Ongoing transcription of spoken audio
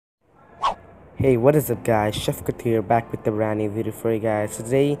Hey, what is up guys, Shafkat here, back with the brand new video for you guys.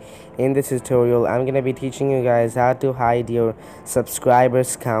 Today in this tutorial I'm gonna be teaching you guys how to hide your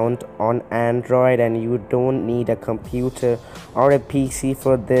subscribers count on Android, and you don't need a computer or a PC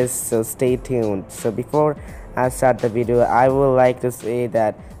for this, so stay tuned. So before I start the video, I would like to say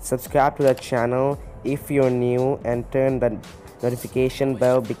that subscribe to the channel if you're new and turn the notification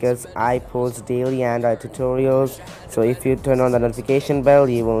bell because I post daily Android tutorials. So if you turn on the notification bell,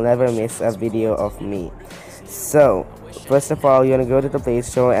 you will never miss a video of me. So first of all, you're gonna go to the Play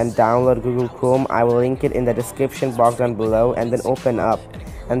Store and download Google Chrome. I will link it in the description box down below, and then open up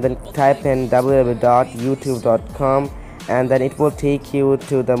and then type in www.youtube.com, and then it will take you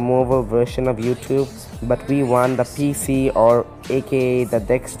to the mobile version of YouTube, but we want the PC or aka the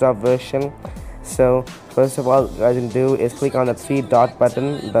desktop version. So first of all, what you can do is click on the three dot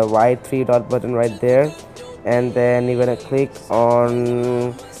button, the white three dot button right there, and then you're gonna click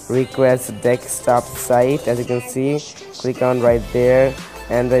on request desktop site. As you can see, click on right there,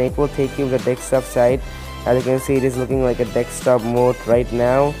 and then it will take you to the desktop site. As you can see, it is looking like a desktop mode right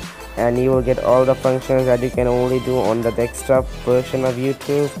now, and you will get all the functions that you can only do on the desktop version of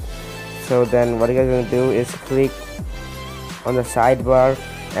YouTube. So then what you guys gonna do is click on the sidebar.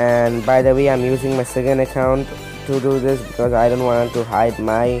 And by the way, I'm using my second account to do this because I don't want to hide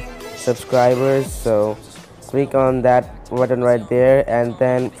my subscribers. So click on that button right there, and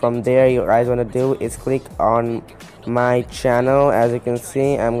then from there you guys want to do is click on my channel. As you can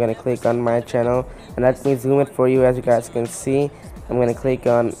see, I'm gonna click on my channel, and let me zoom it for you. As you guys can see, I'm gonna click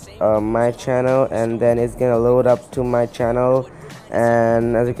on my channel, and then it's gonna load up to my channel.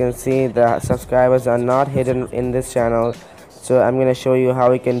 And as you can see, the subscribers are not hidden in this channel, so I'm gonna show you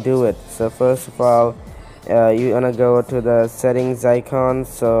how we can do it. So first of all, you're gonna go to the settings icon.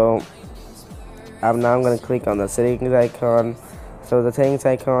 So I'm gonna click on the settings icon. So the settings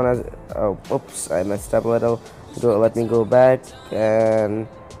icon is oops, I messed up a little. Let me go back, and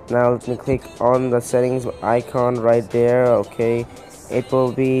now let me click on the settings icon right there. Okay, it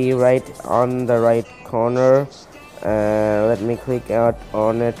will be right on the right corner. Let me click out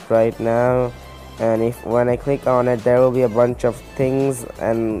on it right now, and when I click on it, there will be a bunch of things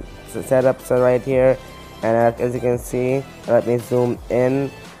and setups right here. And as you can see, let me zoom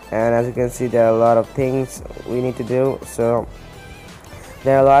in, and as you can see, there are a lot of things we need to do. So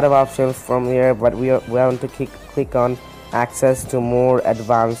there are a lot of options from here, but we want to click on access to more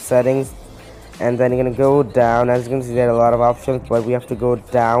advanced settings, and then you're gonna go down. As you can see, there are a lot of options, but we have to go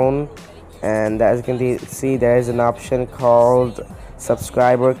down, and as you can see, there is an option called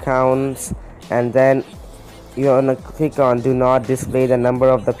subscriber counts, and then you're gonna click on do not display the number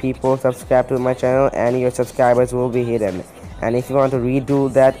of the people subscribed to my channel, and your subscribers will be hidden. And if you want to redo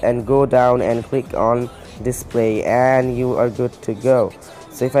that, and go down and click on display, and you are good to go.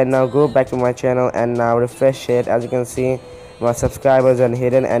 So if I now go back to my channel and now refresh it, as you can see, my subscribers are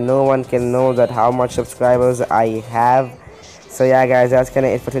hidden, and no one can know that how much subscribers I have. So yeah guys, that's kinda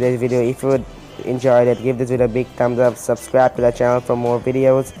it for today's video. If you enjoyed it, give this video a big thumbs up, subscribe to the channel for more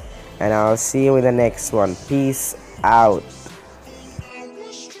videos, and I'll see you in the next one. Peace out.